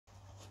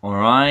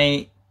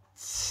Alright,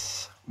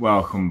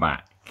 welcome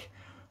back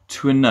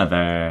to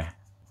another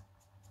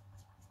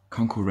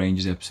Concord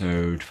Rangers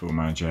episode, Football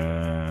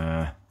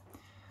Manager.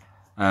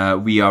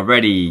 We are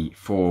ready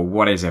for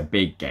what is a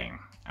big game.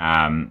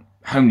 Home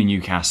to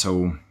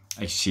Newcastle.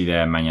 As you see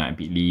there, Man United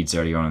beat Leeds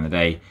early on in the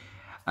day.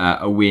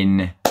 A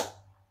win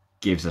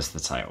gives us the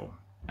title.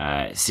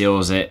 It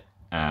seals it.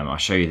 I'll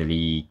show you the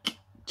league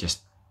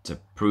just to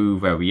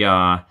prove where we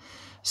are.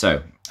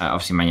 So,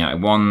 obviously Man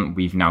United won.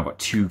 We've now got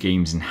 2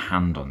 games in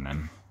hand on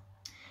them.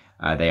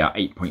 They are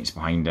 8 points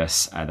behind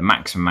us. The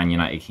maximum Man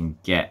United can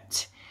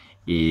get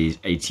is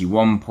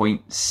 81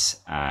 points,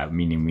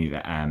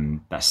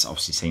 meaning that's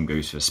obviously the same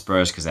goes for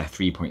Spurs because they're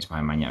 3 points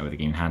behind Man United with a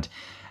game in hand.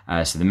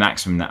 So the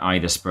maximum that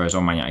either Spurs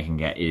or Man United can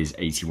get is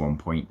 81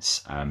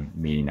 points,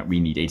 meaning that we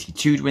need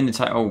 82 to win the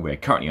title. We're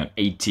currently on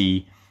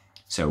 80.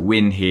 So a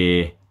win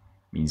here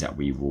means that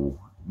we will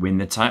win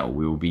the title.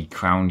 We will be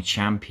crowned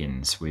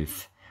champions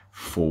with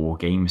 4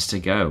 games to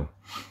go.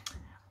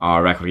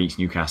 Our record against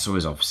Newcastle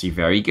is obviously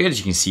very good, as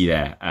you can see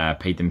there.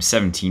 Played them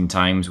 17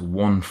 times,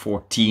 won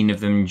 14 of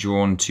them,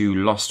 drawn 2,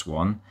 lost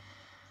 1.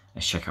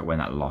 Let's check out when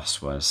that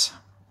loss was.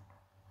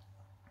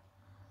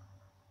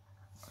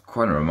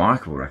 Quite a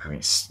remarkable record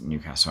against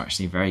Newcastle,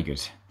 actually. Very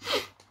good.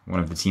 One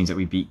of the teams that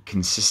we beat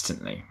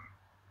consistently.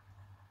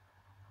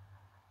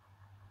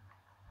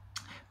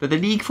 But the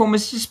league form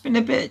has just been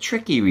a bit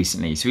tricky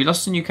recently. So we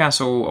lost to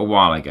Newcastle a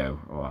while ago.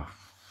 Oh,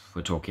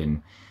 we're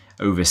talking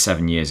over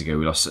 7 years ago.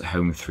 We lost at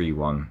home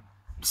 3-1.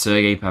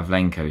 Sergei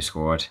Pavlenko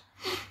scored.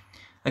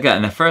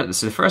 Again, the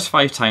first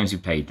 5 times we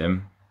played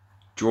them,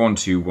 drawn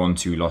 2, won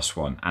 2, lost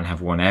 1, and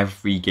have won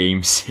every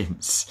game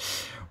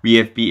since. We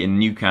have beaten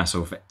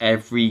Newcastle for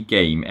every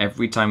game,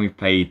 every time we've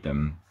played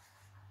them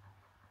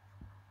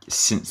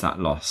since that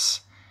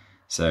loss.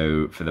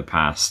 So for the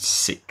past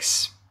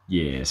 6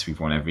 years, we've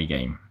won every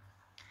game.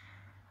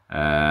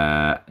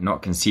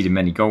 Not conceded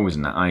many goals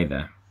in that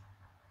either.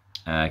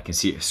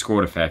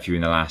 Scored a fair few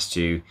in the last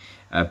 2.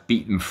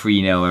 Beat them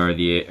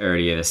 3-0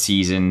 earlier this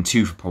season.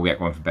 2 for Powiek,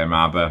 1 for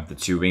Benrahma. The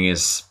 2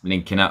 wingers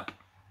linking up.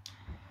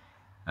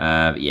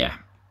 Yeah.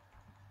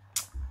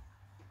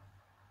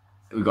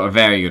 We've got a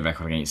very good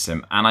record against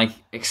them, and I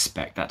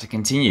expect that to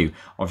continue.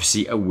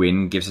 Obviously, a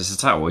win gives us a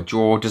title. A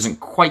draw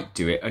doesn't quite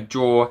do it. A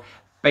draw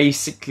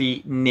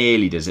basically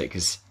nearly does it,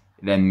 because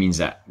it then means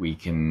that we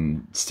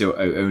can still,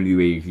 only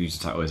way we can lose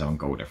the title is on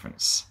goal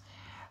difference.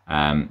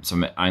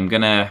 So I'm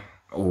gonna,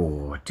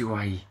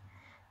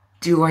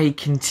 do I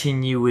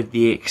continue with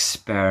the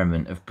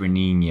experiment of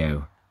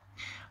Bruninho?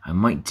 I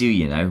might do,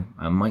 you know,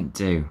 I might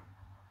do.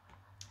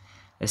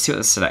 Let's see what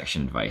the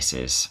selection advice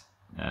is.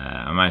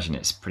 I imagine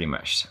it's pretty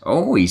much...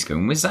 Oh, he's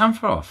going with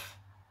Zamfrov.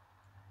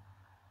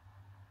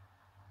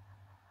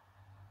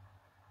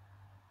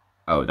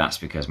 Oh, that's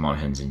because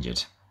Monaghan's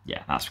injured.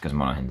 Yeah, that's because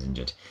Monaghan's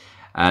injured.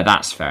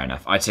 That's fair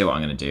enough. I'd say what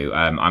I'm going to do.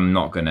 I'm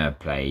not going to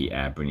play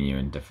Bruninho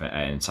in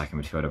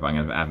attacking midfielder, but I'm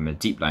going to have him a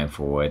deep line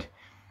forward.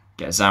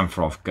 Get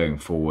Zamfrov going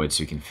forward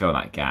so we can fill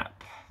that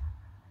gap.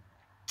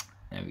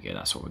 There we go.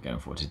 That's what we're going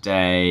for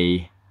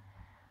today.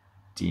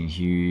 Dean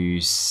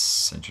Hughes,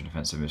 central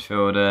defensive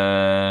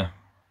midfielder.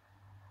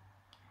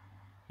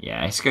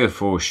 Yeah, let's go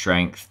full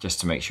strength just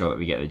to make sure that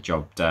we get the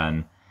job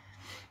done.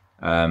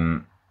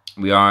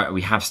 We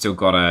have still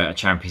got a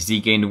Champions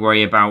League game to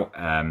worry about, so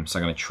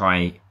I'm going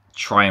to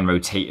try and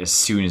rotate as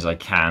soon as I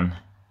can.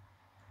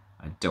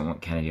 I don't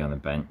want Kennedy on the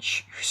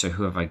bench. So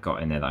who have I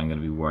got in there that I'm going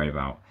to be worried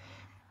about?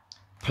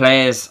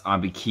 Players I'll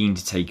be keen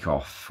to take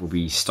off will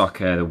be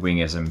Stocker, the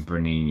wingers, and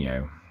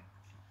Bruninho.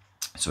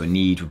 So I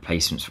need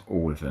replacements for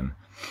all of them.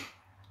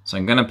 So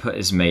I'm going to put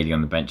Ismaili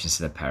on the bench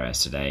instead of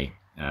Perez today.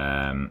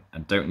 I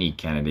don't need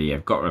Kennedy.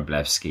 I've got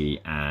Wroblewski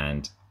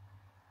and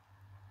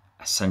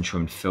a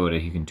central midfielder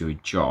who can do a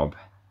job.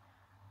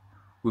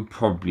 Would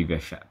probably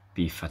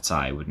be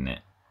Fatai, wouldn't it?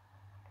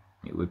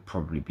 It would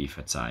probably be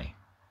Fatai. I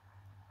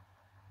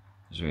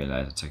just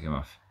realised I took him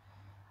off.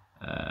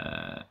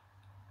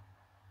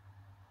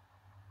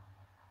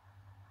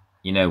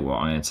 You know what?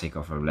 I'm going to take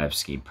off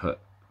Wroblewski, put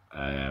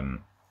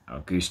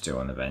Augusto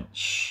on the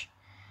bench.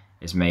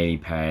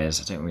 Ismaili,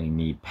 Perez. I don't really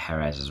need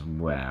Perez as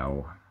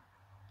well.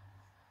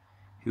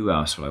 Who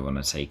else will I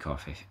want to take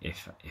off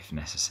if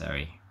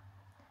necessary?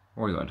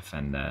 Already got a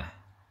defender.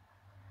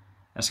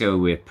 Let's go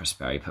with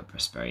Prosperi. Put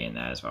Prosperi in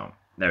there as well.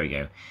 There we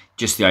go.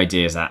 Just the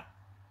idea is that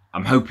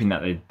I'm hoping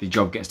that the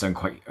job gets done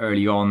quite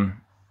early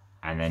on,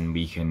 and then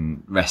we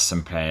can rest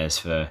some players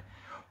for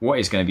what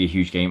is going to be a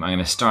huge game. I'm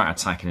going to start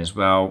attacking as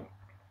well.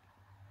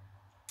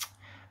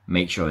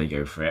 Make sure they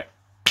go for it.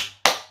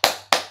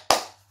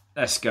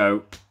 Let's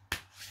go.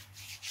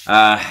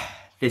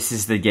 This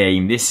is the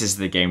game. This is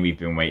the game we've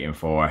been waiting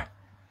for.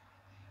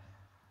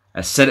 I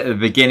said at the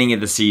beginning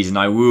of the season,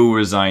 I will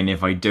resign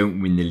if I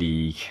don't win the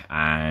league,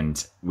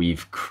 and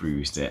we've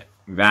cruised it.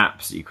 We've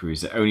absolutely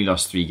cruised it. Only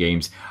lost 3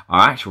 games.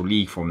 Our actual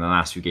league form in the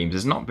last few games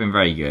has not been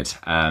very good,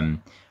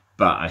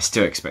 but I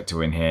still expect to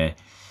win here.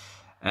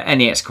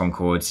 Any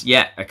ex-Concords?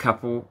 Yeah, a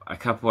couple I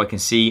can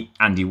see.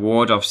 Andy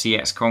Ward, obviously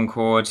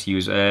ex-Concord. He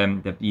was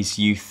these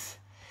youth.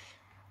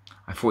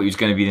 I thought he was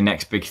going to be the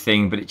next big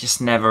thing, but it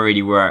just never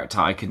really worked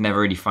out. I could never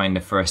really find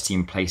a first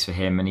team place for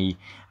him, and he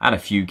had a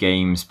few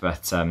games,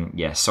 but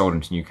yeah, sold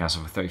him to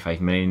Newcastle for 35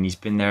 million, and he's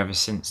been there ever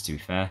since, to be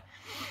fair.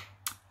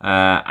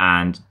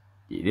 And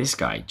this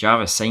guy,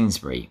 Jarvis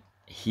Sainsbury,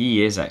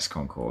 he is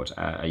ex-Concord,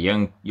 a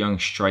young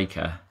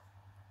striker.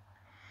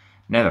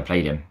 Never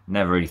played him,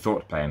 never really thought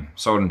to play him.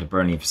 Sold him to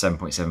Burnley for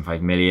 7.75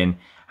 million.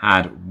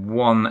 Had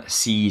one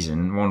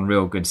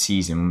real good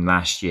season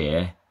last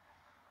year,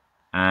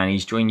 and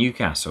he's joined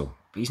Newcastle.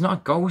 But he's not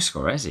a goal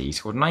scorer, is he? He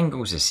scored 9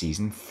 goals this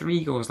season,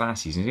 3 goals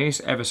last season.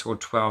 He's ever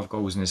scored 12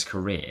 goals in his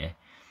career.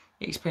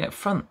 He's playing up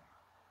front.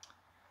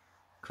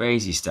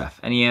 Crazy stuff.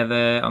 Any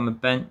other on the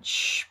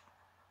bench?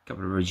 A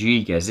couple of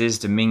Rodriguez's,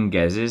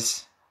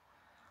 Dominguez's.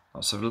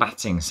 Lots of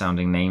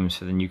Latin-sounding names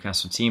for the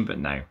Newcastle team, but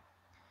no.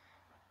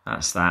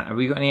 That's that. Have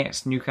we got any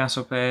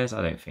ex-Newcastle players?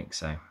 I don't think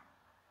so.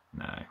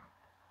 No.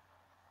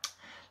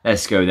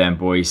 Let's go then,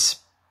 boys.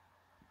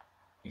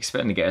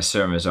 Expecting to get a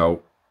certain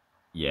result.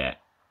 Yeah.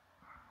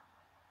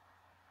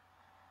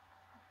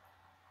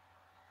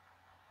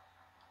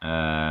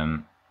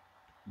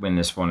 Win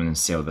this one and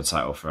seal the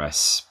title for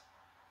us.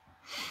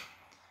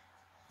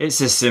 It's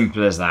as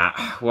simple as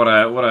that. What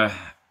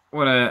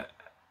a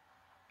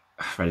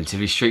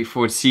relatively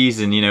straightforward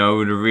season. You know, I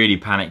would have really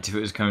panicked if it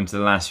was coming to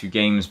the last few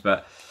games,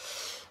 but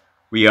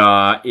we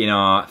are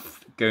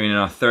going in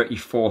our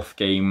 34th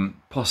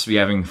game, possibly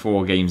having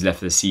 4 games left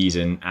of the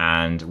season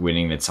and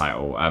winning the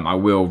title. I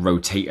will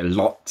rotate a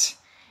lot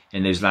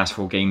in those last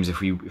 4 games if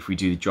we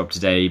do the job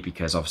today,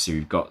 because obviously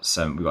we've got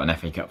an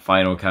FA Cup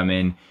final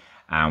coming,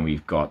 and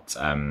we've got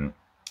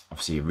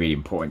obviously a really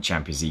important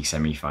Champions League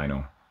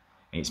semi-final.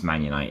 It's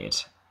Man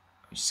United,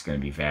 which is going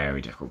to be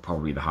very difficult,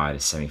 probably the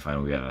hardest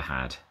semi-final we've ever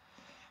had.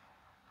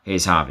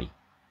 Here's Harvey.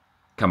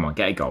 Come on,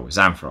 get a goal.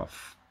 Zamfirov.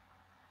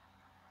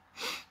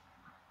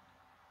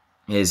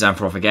 Here's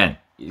Zamfirov again.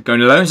 He's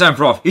going alone,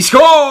 Zamfirov. He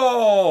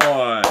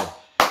scored!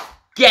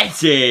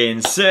 Get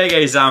in!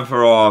 Sergei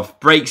Zamfirov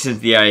breaks into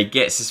the area,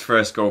 gets his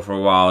first goal for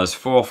a while, his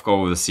 4th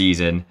goal of the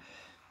season.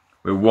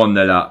 We're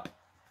 1-0 up.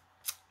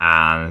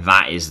 And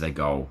that is the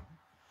goal.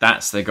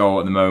 That's the goal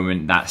at the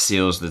moment. That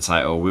seals the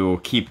title. We will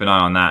keep an eye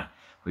on that.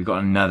 We've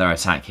got another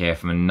attack here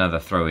from another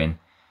throw-in.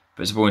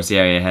 Puts the ball into the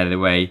area, headed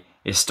away.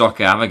 It's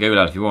Stocker. Have a go,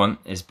 lad, if you want.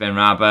 It's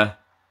Benrahma.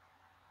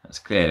 That's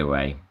cleared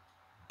away.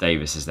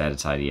 Davis is there to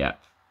tidy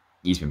up.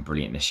 He's been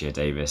brilliant this year,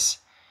 Davis.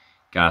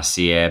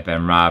 Garcia,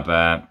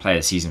 Benrahma. Player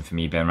of the season for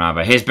me,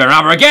 Benrahma. Here's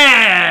Benrahma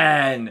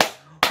again!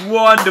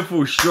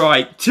 Wonderful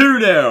strike.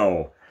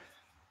 2-0.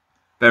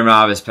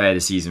 Benrahma's player of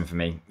the season for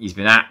me. He's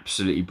been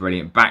absolutely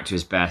brilliant. Back to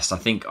his best. I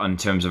think in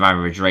terms of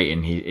average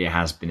rating, it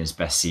has been his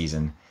best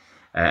season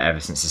ever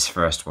since his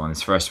first one.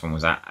 His first one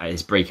was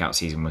his breakout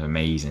season was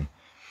amazing.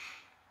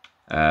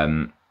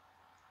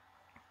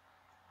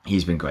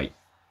 He's been great.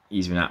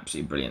 He's been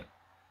absolutely brilliant.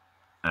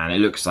 And it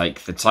looks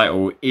like the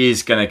title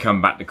is going to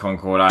come back to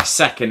Concord. Our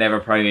 2nd ever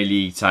Premier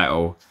League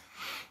title.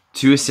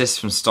 2 assists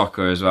from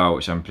Stocker as well,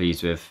 which I'm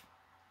pleased with.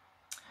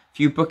 A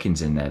few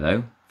bookings in there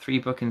though. 3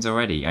 bookings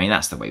already. I mean,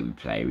 that's the way we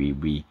play.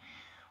 We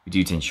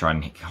do tend to try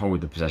and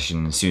hold the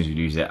possession. As soon as we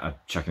lose it, I'm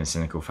chucking a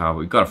cynical foul. But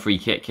we've got a free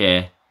kick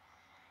here.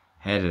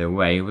 Headed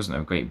away. It wasn't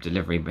a great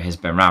delivery, but here's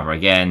Benrahma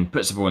again.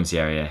 Puts the ball into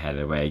the area.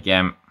 Headed away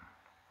again.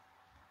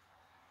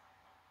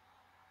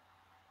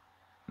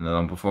 And the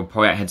long before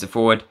Poyat heads it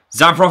forward.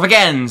 Zamfirov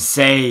again!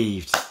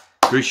 Saved!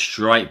 Good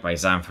strike by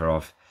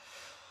Zamfirov.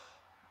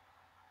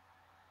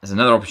 There's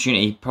another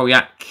opportunity.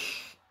 Poyat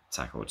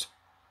tackled.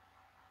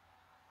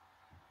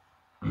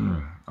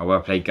 Oh,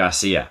 well played,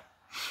 Garcia.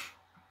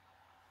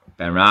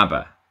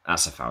 Benrahma.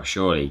 That's a foul,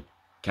 surely.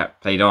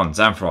 Kept played on.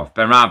 Zamfirov.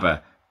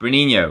 Benrahma.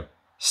 Bruninho.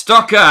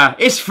 Stocker.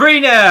 It's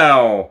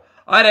 3-0.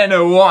 I don't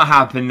know what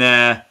happened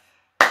there.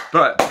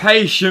 But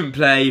patient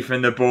play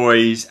from the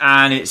boys.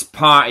 And it's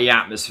party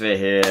atmosphere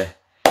here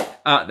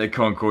at the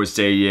Concord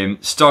Stadium.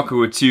 Stocker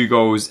with 2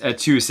 goals,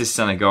 2 assists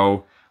and a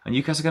goal. And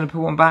Newcastle are going to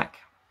put one back.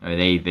 No,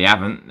 they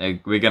haven't.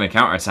 We're going to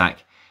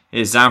counter-attack.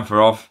 Here's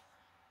Zamfirov.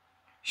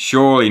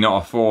 Surely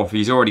not a 4th.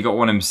 He's already got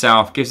one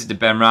himself. Gives it to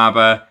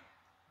Benrahma.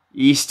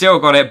 He's still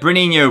got it.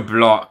 Bruninho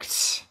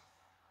blocked.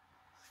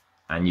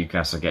 And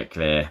Newcastle get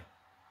clear.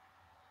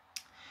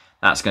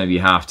 That's going to be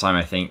half-time,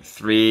 I think.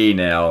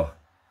 3-0.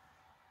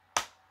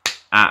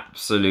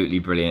 Absolutely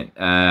brilliant.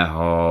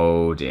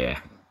 Oh, dear.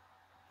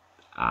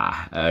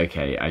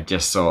 Okay. I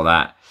just saw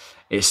that.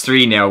 It's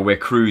 3-0. We're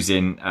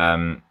cruising.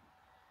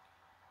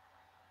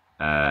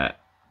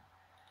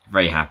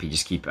 Very happy.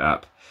 Just keep it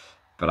up.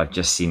 But I've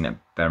just seen that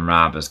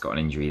Benrahma's got an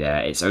injury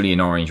there. It's only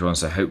an orange one,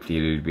 so hopefully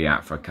he'll be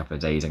out for a couple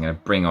of days. I'm going to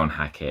bring on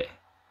Hackett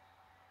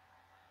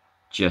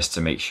just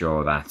to make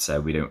sure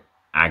that we don't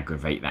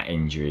aggravate that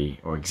injury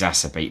or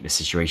exacerbate the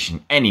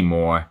situation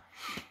anymore.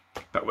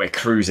 But we're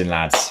cruising,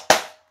 lads.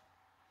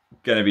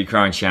 Going to be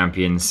crowned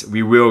champions.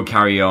 We will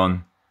carry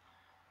on.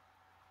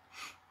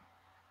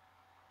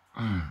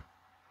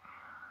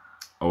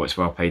 Oh, it's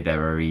well played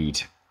there,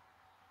 Reed.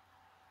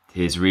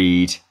 Here's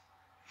Reed.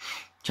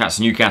 Chance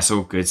to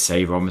Newcastle. Good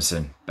save,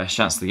 Robinson. Best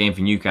chance of the game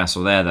for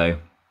Newcastle there, though.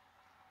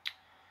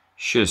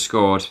 Should have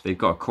scored. They've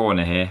got a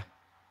corner here.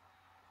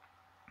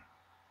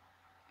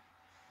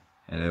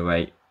 Hello,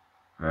 wait.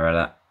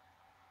 Varela.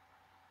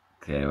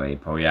 Clear away,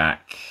 Polyak.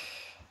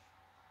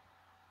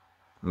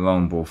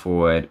 Long ball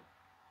forward.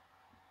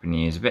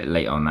 Benitez a bit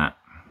late on that.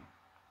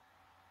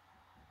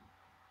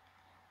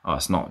 Oh,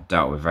 it's not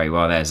dealt with very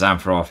well there.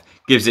 Zamfirov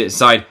gives it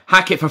inside.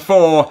 Hackett for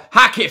 4.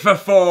 Hackett for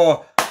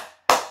 4.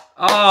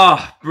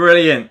 Oh,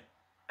 brilliant.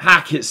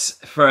 Hackett's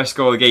first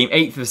goal of the game.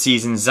 8th of the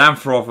season.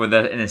 Zamfirov with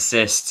an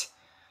assist.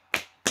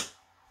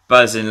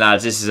 Buzzing,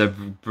 lads. This is a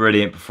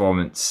brilliant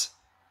performance.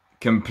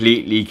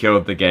 Completely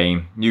killed the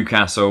game.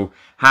 Newcastle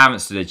haven't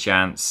stood a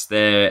chance.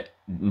 They're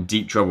in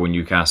deep trouble,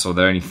 Newcastle.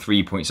 They're only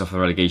 3 points off the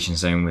relegation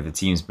zone with the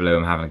teams below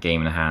them having a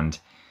game in hand.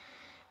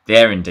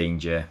 They're in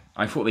danger.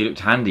 I thought they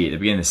looked handy at the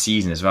beginning of the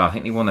season as well. I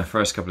think they won their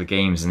first couple of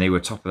games and they were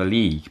top of the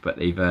league, but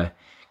they've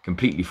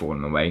completely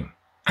fallen away.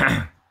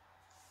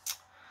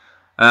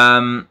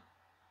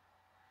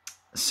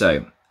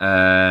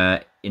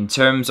 In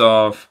terms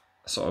of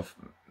sort of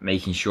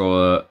making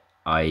sure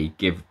I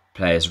give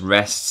players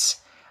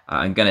rests,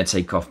 I'm going to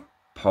take off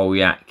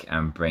Polyak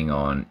and bring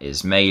on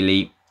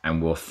Ismaili,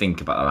 and we'll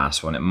think about the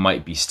last one. It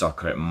might be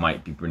Stocker, it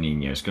might be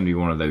Bruninho. It's going to be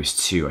one of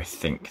those two, I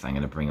think, that I'm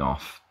going to bring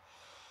off.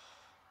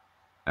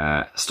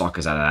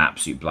 Stocker's had an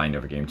absolute blinder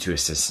of a game, 2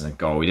 assists and a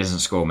goal. He doesn't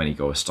score many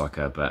goals,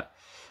 Stocker, but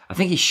I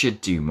think he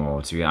should do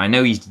more. I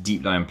know he's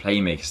deep line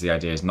playmaker, so the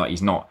idea is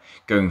he's not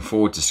going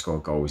forward to score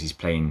goals. He's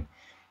playing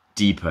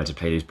deeper to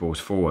play those balls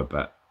forward,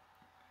 but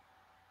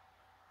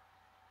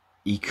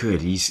he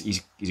could.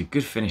 He's a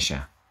good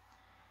finisher.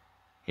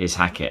 Here's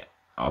Hackett.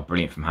 Oh,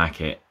 brilliant from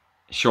Hackett.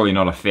 Surely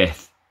not a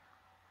 5th.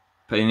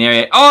 Put in the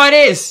area. Oh, it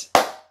is!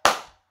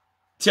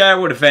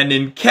 Terrible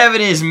defending.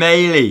 Kevin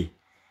Ismaili.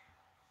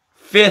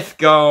 5th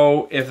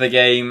goal of the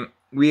game.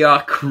 We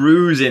are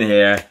cruising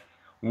here.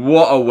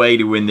 What a way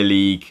to win the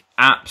league.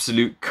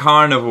 Absolute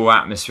carnival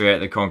atmosphere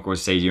at the Concord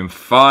Stadium.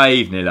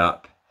 5-0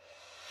 up.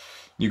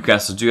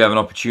 Newcastle do have an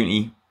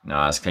opportunity.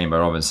 No, that's claimed by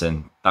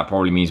Robinson. That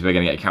probably means we're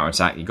going to get a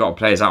counter-attack. You've got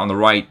players out on the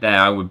right there.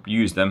 I would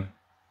use them.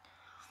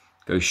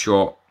 Go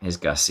short. Here's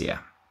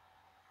Garcia.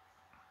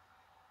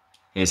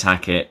 Here's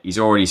Hackett. He's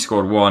already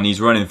scored 1.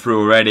 He's running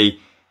through already.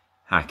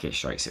 Hackett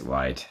strikes it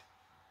wide.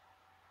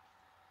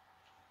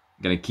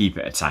 Going to keep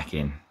it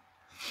attacking.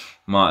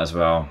 Might as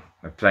well.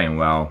 They're playing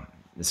well.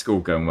 The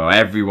score going well.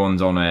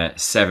 Everyone's on a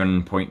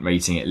 7-point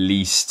rating at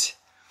least.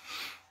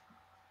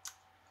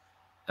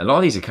 A lot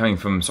of these are coming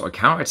from sort of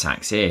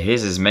counter-attacks here.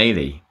 Here's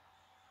Ismaili.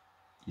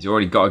 He's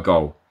already got a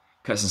goal.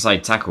 Cuts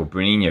inside tackle.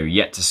 Bruninho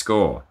yet to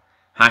score.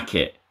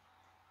 Hackett.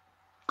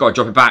 Got to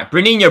drop it back.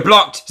 Bruninho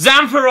blocked.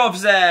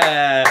 Zamfirov's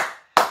there.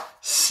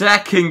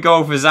 Second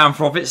goal for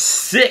Zamfirov. It's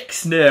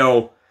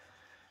 6-0.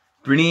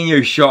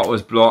 Bruninho's shot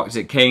was blocked.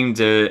 It came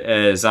to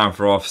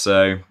Zamfirov,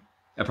 so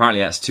apparently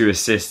that's 2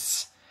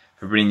 assists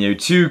for Bruninho.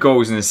 2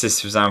 goals and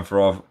assists for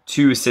Zamfirov.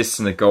 2 assists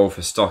and a goal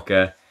for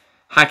Stocker.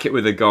 Hackett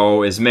with a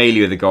goal.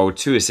 Ismaili with a goal.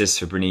 2 assists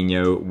for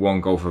Bruninho.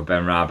 1 goal for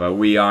Benrahma.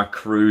 We are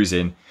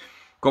cruising.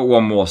 Got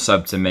one more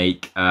sub to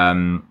make.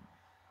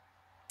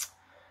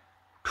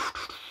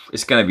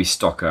 It's going to be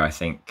Stocker, I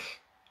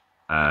think.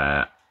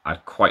 I'd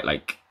quite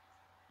like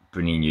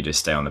Bruninho to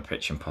stay on the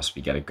pitch and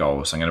possibly get a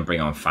goal. So I'm going to bring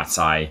on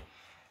Fatai.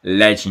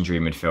 Legendary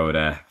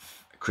midfielder.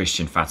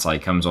 Christian Fatai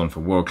comes on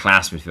for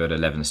world-class midfielder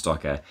Levin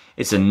Stocker.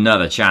 It's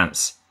another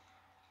chance.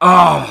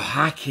 Oh,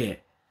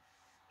 Hackett.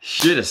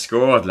 Should have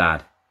scored,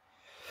 lad.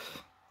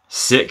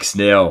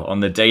 6-0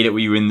 on the day that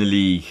we win the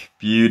league.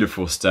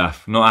 Beautiful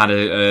stuff. Not had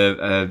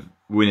a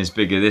win as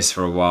big as this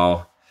for a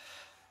while.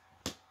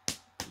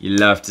 You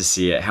love to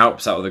see it.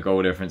 Helps out with the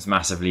goal difference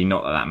massively.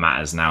 Not that that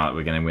matters now that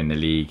we're going to win the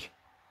league.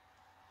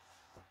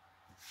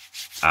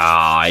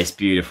 Ah, it's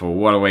beautiful.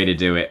 What a way to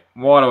do it.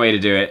 What a way to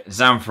do it.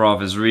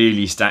 Zamfirov has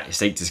really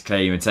staked his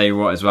claim. And tell you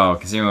what as well,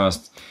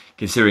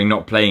 considering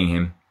not playing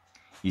him,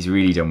 he's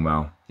really done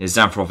well. Here's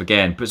Zamfirov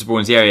again. Puts the ball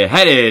in the area.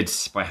 Headed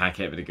by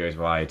Hackett, but it goes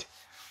wide.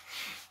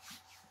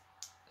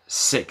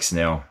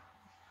 6-0.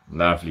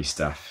 Lovely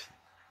stuff.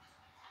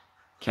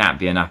 Can't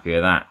be unhappy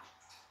with that.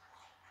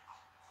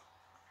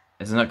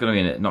 It's not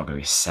going to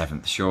be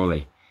 7th,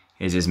 surely.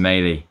 Here's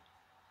Ismaili.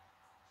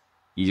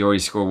 He's already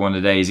scored 1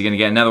 today. Is he going to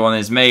get another one?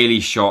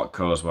 Ismaili shot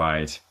goes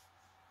wide.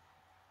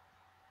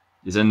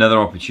 There's another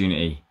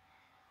opportunity.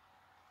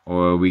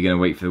 Or are we going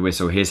to wait for the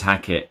whistle? Here's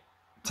Hackett.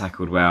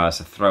 Tackled well. That's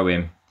a throw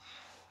in.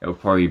 It'll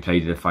probably play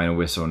to the final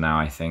whistle now,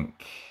 I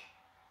think.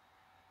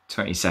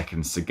 20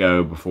 seconds to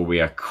go before we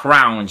are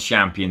crowned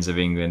champions of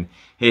England.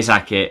 Here's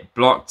Hackett.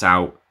 Blocked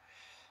out.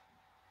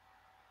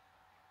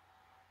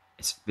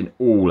 It's been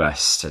all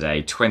us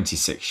today.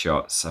 26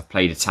 shots. I've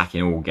played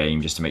attacking all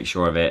game just to make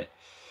sure of it.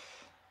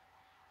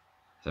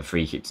 It's a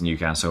free kick to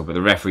Newcastle, but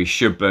the referee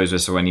should blow his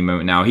whistle any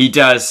moment now. He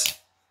does.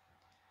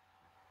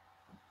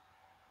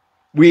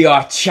 We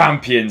are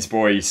champions,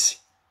 boys.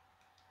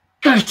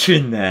 Get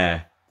in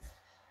there.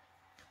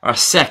 Our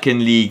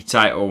second league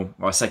title,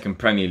 our second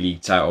Premier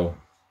League title.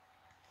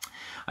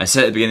 I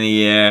said at the beginning of the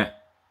year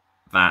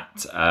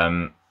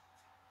that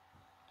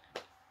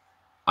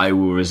I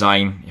will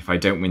resign if I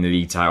don't win the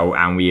league title,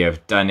 and we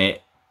have done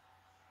it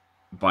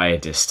by a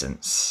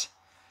distance.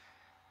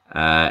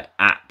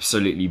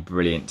 Absolutely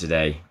brilliant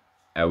today.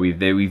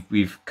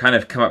 We've kind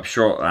of come up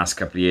short the last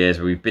couple of years,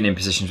 where we've been in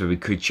positions where we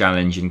could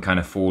challenge and kind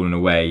of fallen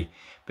away.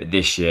 But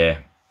this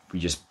year, we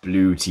just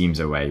blew teams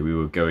away. We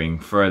were going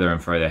further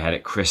and further ahead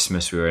at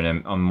Christmas. We were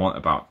on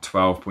about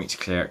 12 points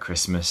clear at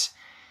Christmas,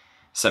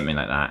 something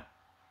like that.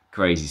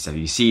 Crazy stuff.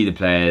 You see the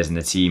players and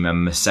the team,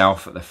 and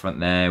myself at the front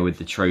there with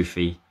the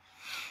trophy.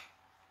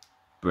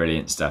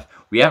 Brilliant stuff.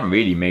 We haven't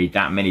really made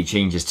that many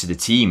changes to the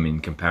team in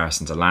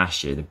comparison to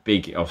last year. The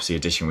big, obviously,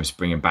 addition was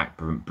bringing back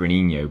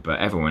Bruninho, but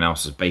everyone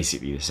else was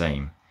basically the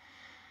same.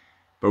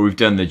 But we've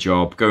done the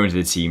job. Going to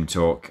the team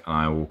talk, and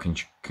I will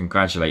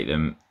congratulate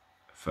them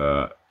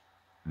for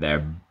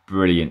their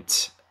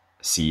brilliant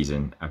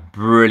season. A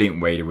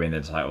brilliant way to win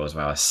the title as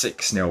well. A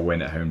 6-0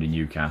 win at home to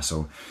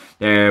Newcastle.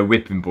 They're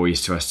whipping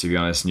boys to us, to be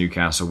honest,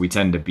 Newcastle. We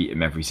tend to beat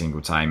them every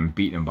single time,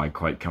 beat them by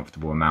quite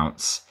comfortable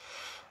amounts.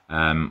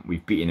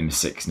 We've beaten them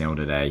 6-0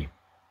 today.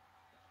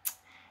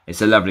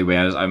 It's a lovely way.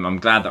 I'm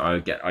glad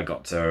that I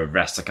got to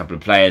rest a couple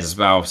of players as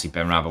well. Obviously,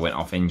 Ben Raba went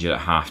off injured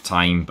at half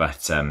time,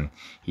 but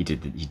he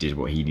did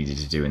what he needed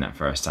to do in that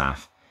first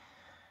half.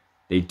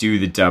 They do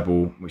the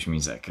double, which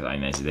means that, because I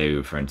know they were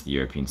referring to the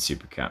European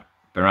Super Cup.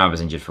 Ben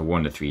Raba's injured for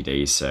 1 to 3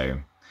 days, so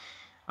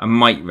I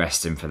might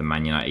rest him for the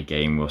Man United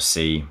game. We'll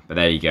see. But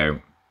there you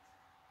go.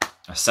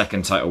 A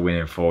second title win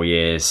in 4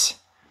 years.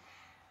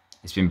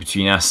 It's been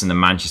between us and the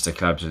Manchester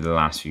clubs over the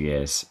last few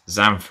years.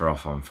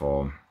 Zamfirov on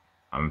form.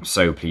 I'm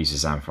so pleased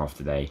with Zamfirov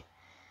today.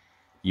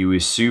 You were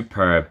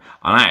superb.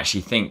 And I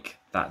actually think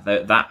that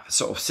that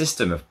sort of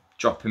system of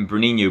dropping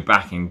Bruninho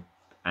back and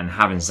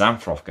having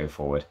Zamfirov go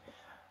forward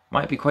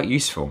might be quite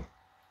useful.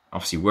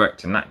 Obviously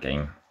worked in that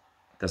game.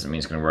 Doesn't mean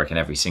it's going to work in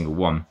every single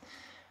one.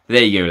 But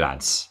there you go,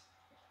 lads.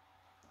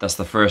 That's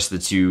the first of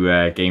the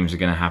 2 games we're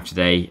going to have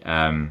today.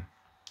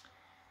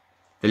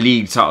 The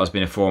league title has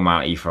been a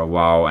formality for a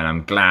while, and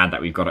I'm glad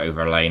that we've got it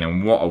over a line,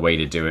 and what a way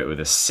to do it with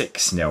a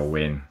 6-0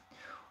 win.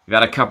 We've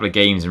had a couple of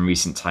games in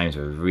recent times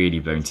where we've really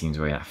blown teams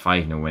away. That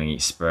 5-0 win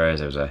against Spurs.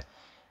 There was a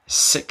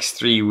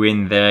 6-3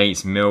 win there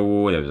against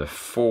Millwall. There was a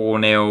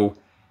 4-0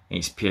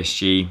 against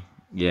PSG.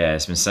 Yeah,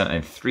 it's been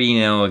something.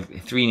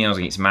 3-0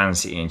 against Man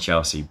City and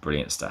Chelsea.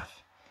 Brilliant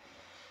stuff.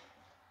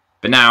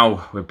 But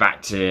now we're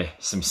back to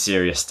some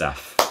serious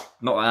stuff.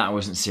 Not that that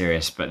wasn't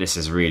serious, but this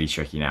is really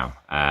tricky now.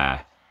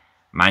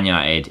 Man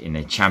United in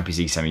the Champions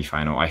League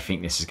semi-final. I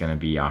think this is going to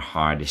be our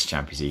hardest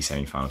Champions League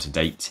semi-final to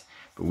date.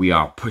 But we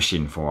are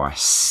pushing for our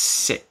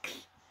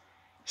 6th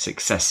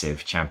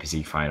successive Champions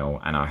League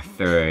final and our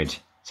 3rd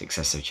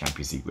successive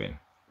Champions League win.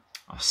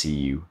 I'll see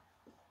you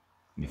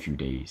in a few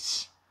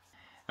days.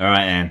 All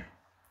right then.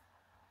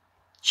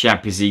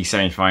 Champions League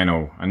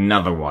semi-final.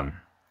 Another one.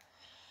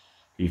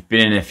 We've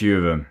been in a few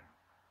of them.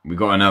 We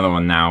got another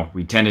one now.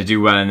 We tend to do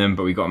well in them,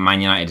 but we got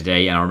Man United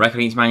today, and our record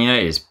against Man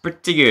United is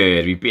pretty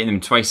good. We've beaten them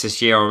twice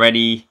this year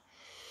already.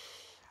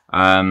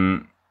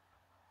 I'm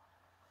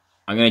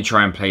going to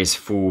try and play his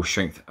full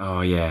strength.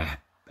 Oh yeah,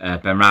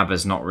 Ben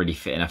Raba's not really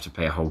fit enough to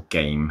play a whole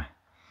game.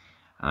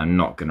 I'm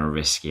not going to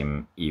risk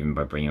him even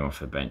by bringing him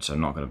off the bench, so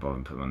I'm not going to bother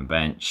and put him on the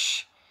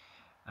bench.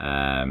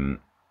 Ismaili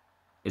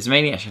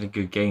actually had a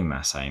good game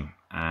last time,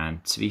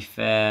 and to be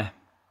fair,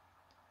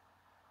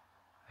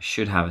 I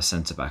should have a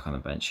centre-back on the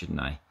bench, shouldn't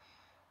I?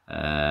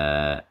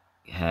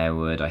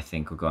 Harewood, I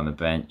think, will go on the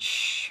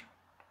bench.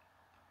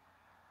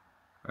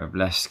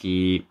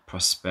 Wroblewski,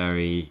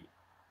 Prosperi,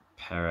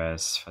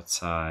 Perez,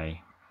 Fatai.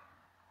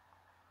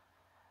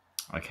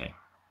 Okay.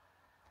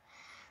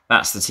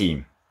 That's the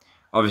team.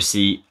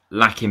 Obviously,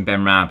 lacking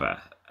Ben Raba,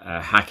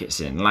 Hackett's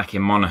in,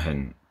 lacking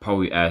Monaghan,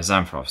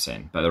 Zamfirov's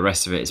in, but the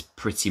rest of it is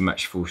pretty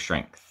much full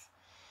strength.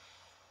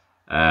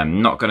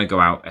 Not going to go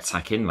out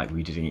attacking like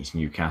we did against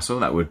Newcastle.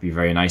 That would be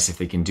very nice if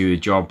they can do the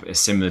job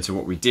similar to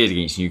what we did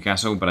against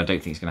Newcastle, but I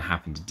don't think it's going to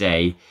happen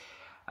today.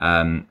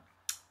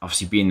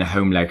 Obviously, being the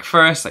home leg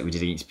first, like we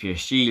did against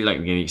PSG, like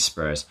we did against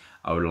Spurs,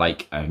 I would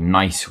like a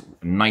nice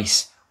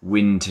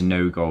win to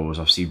no goals.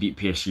 Obviously, we beat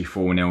PSG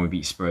 4-0, we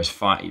beat Spurs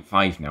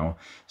 5-0,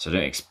 so I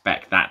don't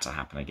expect that to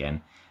happen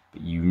again.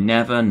 But you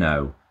never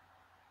know.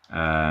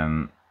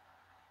 Yeah,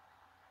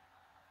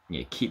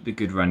 keep the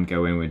good run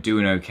going. We're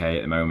doing okay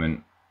at the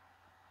moment.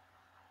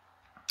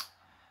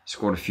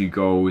 Scored a few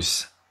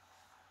goals.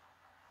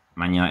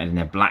 Man United in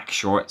their black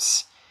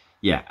shorts.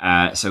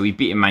 Yeah, so we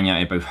beat Man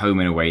United both home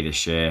and away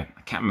this year.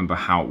 I can't remember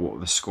what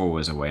the score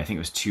was away. I think it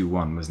was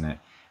 2-1, wasn't it?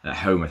 And at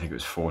home, I think it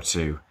was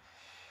 4-2.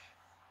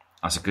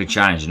 That's a good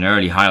challenge. An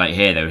early highlight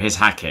here, though. Here's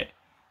Hackett.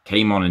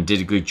 Came on and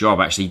did a good job,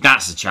 actually.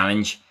 That's a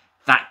challenge.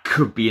 That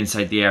could be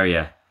inside the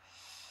area.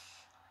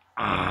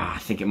 I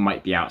think it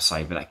might be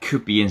outside, but that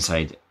could be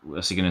inside.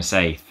 What's he going to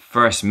say?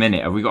 First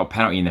minute. Have we got a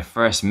penalty in the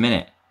first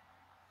minute?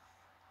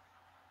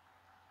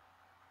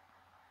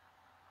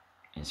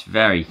 It's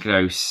very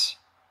close.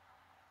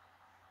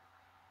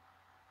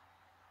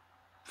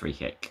 Free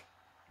kick.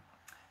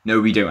 No,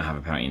 we don't have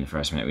a penalty in the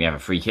first minute. We have a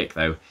free kick,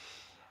 though.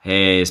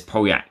 Here's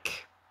Polyak.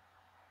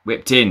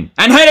 Whipped in.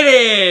 And headed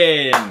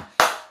in!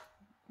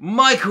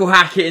 Michael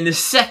Hackett in the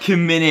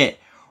 2nd minute.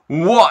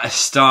 What a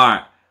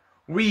start.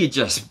 We are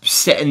just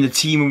setting the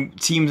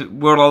teams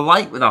world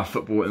alight with our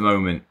football at the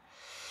moment.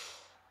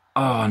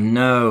 Oh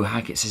no,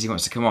 Hackett says he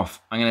wants to come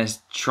off. I'm going to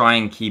try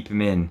and keep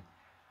him in.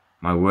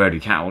 My word,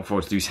 we can't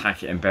afford to lose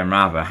Hackett and Ben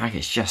Rather.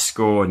 Hackett's just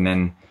scored and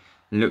then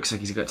looks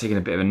like he's got taken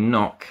a bit of a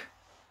knock.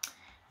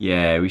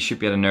 Yeah, we should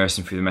be able to nurse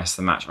him through the rest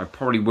of the match. I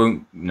probably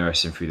won't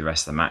nurse him through the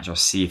rest of the match. I'll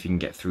see if he can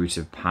get through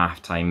to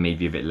half-time,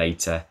 maybe a bit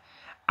later.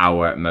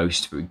 Hour at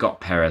most. But we've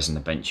got Perez on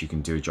the bench who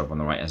can do a job on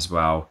the right as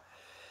well.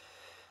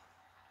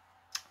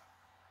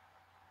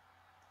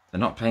 They're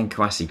not playing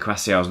Kwasi.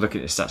 Kwasi, I was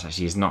looking at his stats,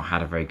 actually, he's not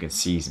had a very good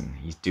season.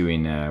 He's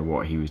doing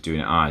what he was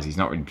doing at ours. He's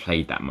not really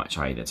played that much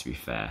either, to be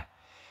fair.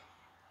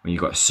 When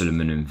you've got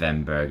Suleiman and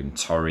Venberg and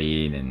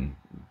Torrin, and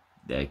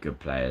they're good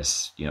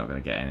players, you're not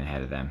going to get in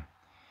ahead of them.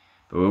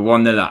 But we're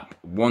 1-0 up.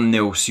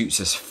 1-0 suits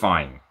us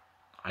fine.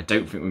 I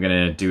don't think we're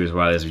going to do as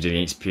well as we did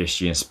against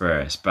PSG and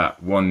Spurs,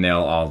 but 1-0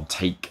 I'll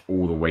take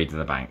all the way to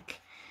the bank.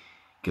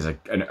 Because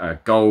a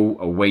goal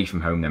away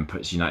from home then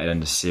puts United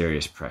under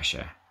serious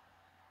pressure.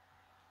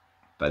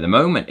 But at the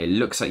moment, it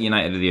looks like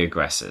United are the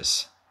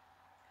aggressors.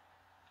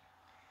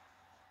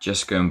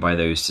 Just going by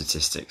those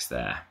statistics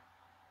there.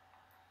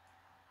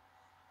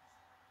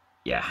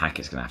 Yeah,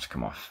 Hackett's going to have to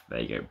come off. There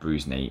you go.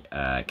 Bruce Nate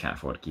can't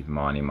afford to keep him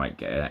on. He might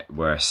get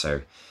worse.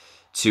 So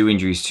 2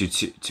 injuries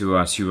to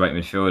our 2 right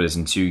midfielders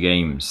in 2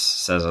 games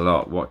says a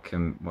lot. What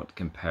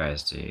can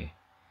Perez do?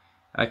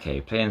 Okay,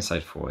 play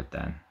inside forward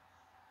then.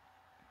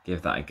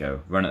 Give that a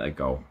go. Run at the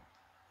goal.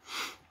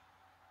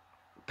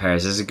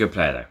 Perez is a good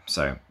player though,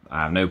 so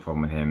I have no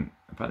problem with him.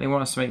 But they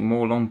want us to make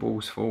more long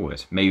balls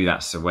forward. Maybe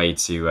that's a way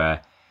to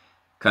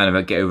kind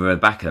of get over the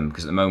back of them,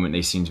 because at the moment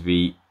they seem to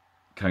be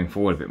coming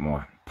forward a bit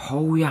more.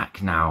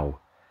 Polyak now.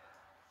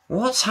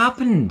 What's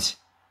happened?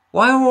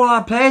 Why are all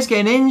our players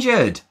getting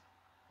injured?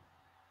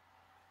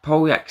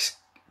 Polyak's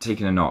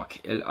taking a knock.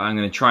 I'm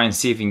going to try and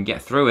see if he can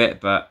get through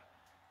it, but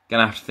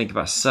going to have to think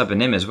about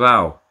subbing him as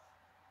well.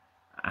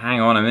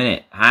 Hang on a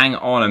minute. Hang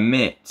on a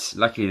minute.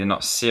 Luckily they're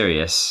not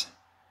serious.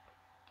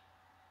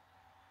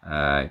 Go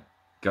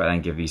ahead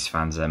and give these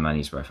fans their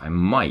money's worth. I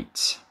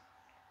might.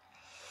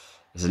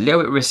 It's a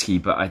little bit risky,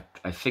 but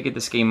I figured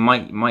this game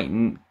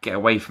might get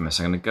away from us.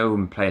 I'm going to go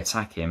and play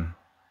attack him.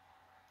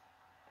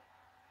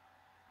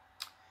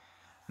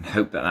 And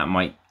hope that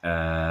might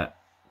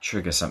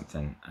trigger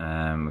something.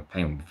 We're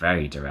playing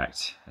very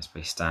direct. Let's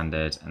play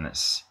standard and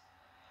let's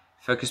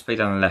focus play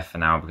down the left for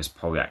now because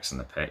Polyak's on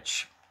the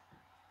pitch.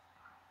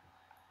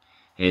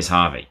 Here's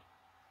Harvey.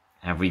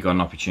 Have we got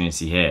an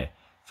opportunity here?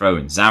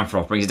 Throw-in.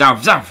 Zamfrov brings it down.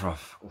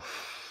 Zamfrov!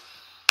 Oof.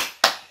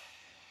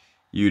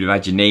 You'd have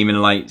had your name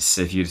in lights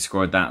if you'd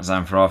scored that,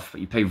 Zamfrov.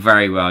 But you played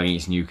very well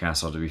against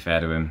Newcastle, to be fair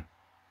to him.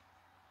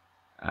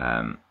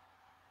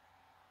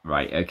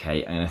 Right,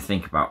 okay. I'm going to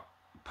think about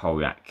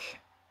Polyak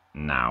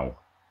now.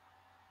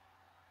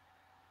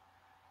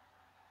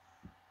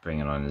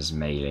 Bringing on as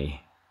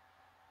melee.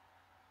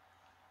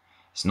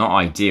 It's not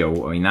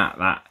ideal. I mean,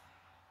 that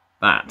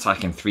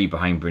attacking 3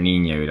 behind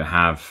Bruninho to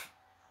have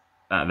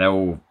that, they're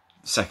all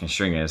second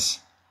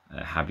stringers.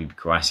 Habib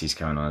Kouassi's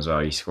coming on as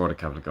well. He scored a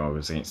couple of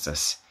goals against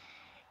us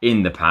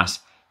in the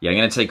past. Yeah, I'm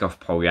going to take off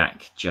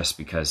Polyak just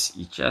because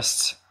he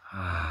just...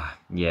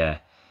 yeah.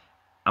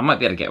 I might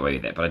be able to get away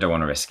with it, but I don't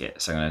want to risk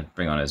it. So I'm going to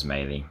bring on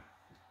Ismaili.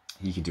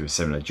 He could do a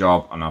similar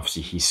job. And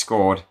obviously he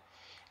scored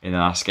in the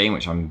last game,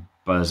 which I'm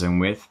buzzing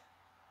with.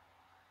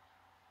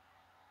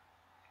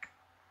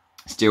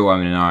 Still,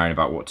 I'm in an iron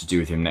about what to do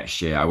with him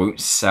next year. I won't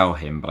sell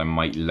him, but I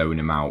might loan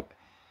him out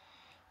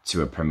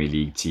to a Premier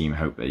League team.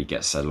 Hope that he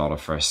gets a lot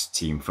of first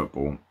team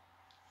football.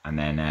 And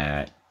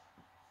then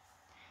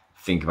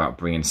think about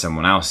bringing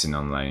someone else in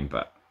on loan,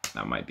 but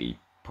that might be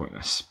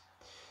pointless.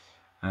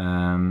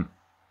 We'll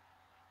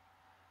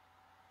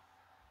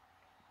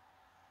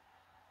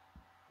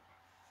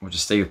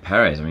just stay with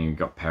Perez. I mean, we've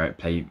got Perez,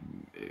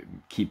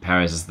 keep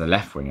Perez as the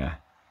left winger.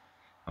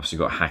 Obviously,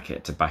 we've got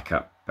Hackett to back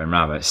up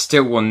Benrahma. It's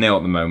still 1-0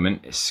 at the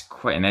moment. It's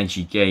quite an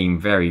edgy game,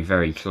 very,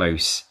 very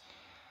close.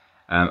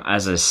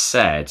 As I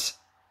said,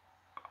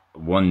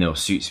 1-0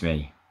 suits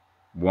me.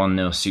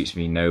 1-0 suits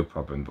me, no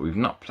problem. But we've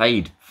not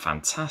played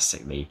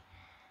fantastically.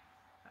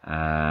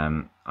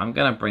 I'm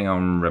going to bring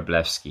on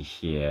Wroblewski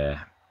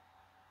here.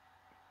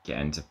 Get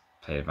him to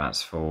play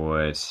advance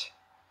forward.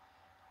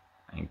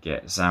 And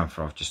get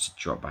Zamfrov just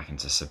to drop back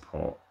into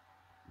support.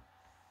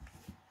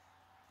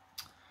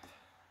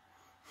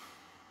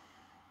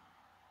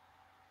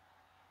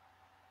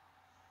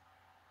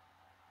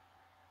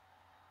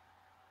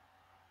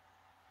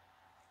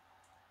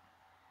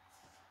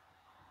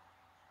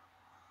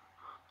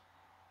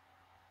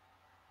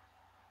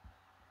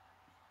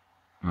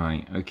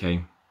 Right,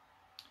 okay.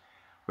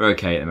 We're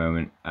okay at the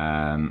moment.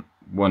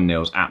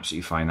 1-0's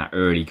absolutely fine. That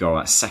early goal,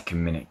 that 2nd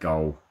minute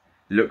goal,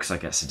 looks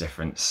like it's a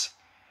difference.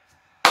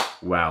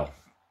 Well,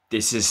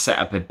 this is set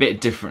up a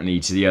bit differently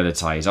to the other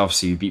ties.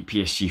 Obviously, we beat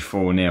PSG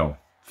 4-0,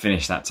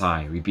 finished that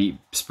tie. We beat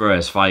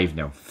Spurs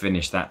 5-0,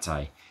 finished that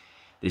tie.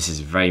 This is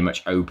very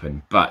much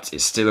open, but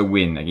it's still a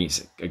win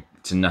against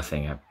to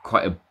nothing.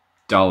 Quite a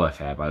dull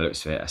affair by the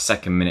looks of it. A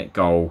second-minute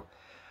goal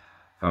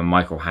from a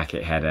Michael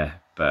Hackett header,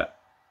 but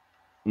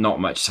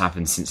not much has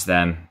happened since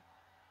then.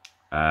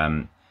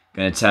 Going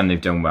to tell them they've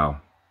done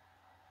well,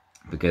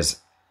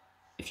 because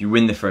if you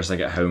win the first leg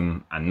at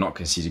home and not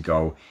concede a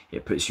goal,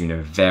 it puts you in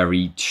a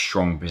very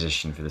strong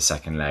position for the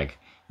second leg.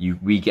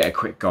 We get a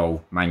quick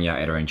goal, Man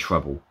United are in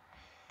trouble.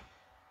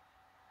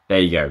 There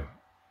you go.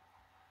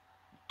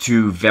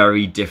 Two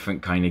very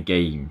different kind of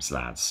games,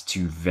 lads.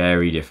 Two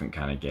very different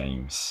kind of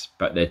games.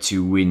 But they're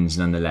 2 wins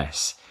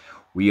nonetheless.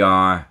 We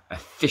are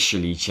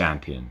officially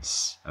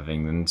champions of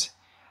England.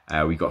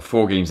 We've got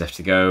 4 games left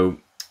to go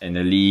in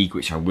the league,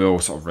 which I will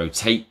sort of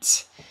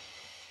rotate.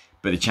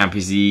 But the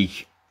Champions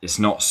League, it's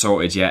not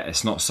sorted yet.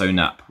 It's not sewn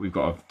up. We've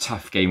got a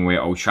tough game away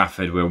at Old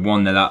Trafford. We're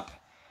 1-0 up.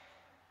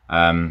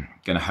 Going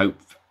to hope,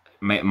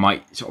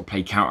 might sort of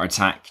play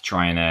counter-attack,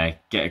 try and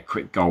get a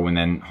quick goal and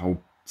then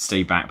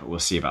stay back, but we'll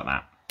see about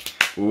that.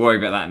 We'll worry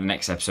about that in the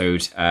next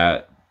episode.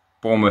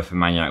 Bournemouth and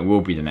Man United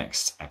will be the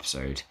next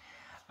episode.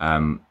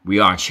 We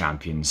are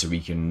champions, so we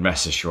can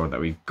rest assured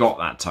that we've got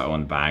that title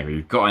on the bag.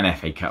 We've got an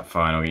FA Cup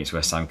final against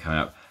West Ham coming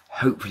up.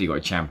 Hopefully got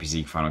a Champions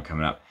League final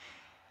coming up.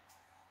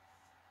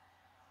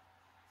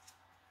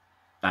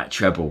 That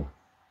treble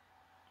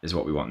is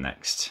what we want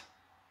next.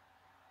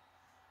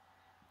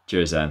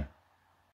 Cheers then.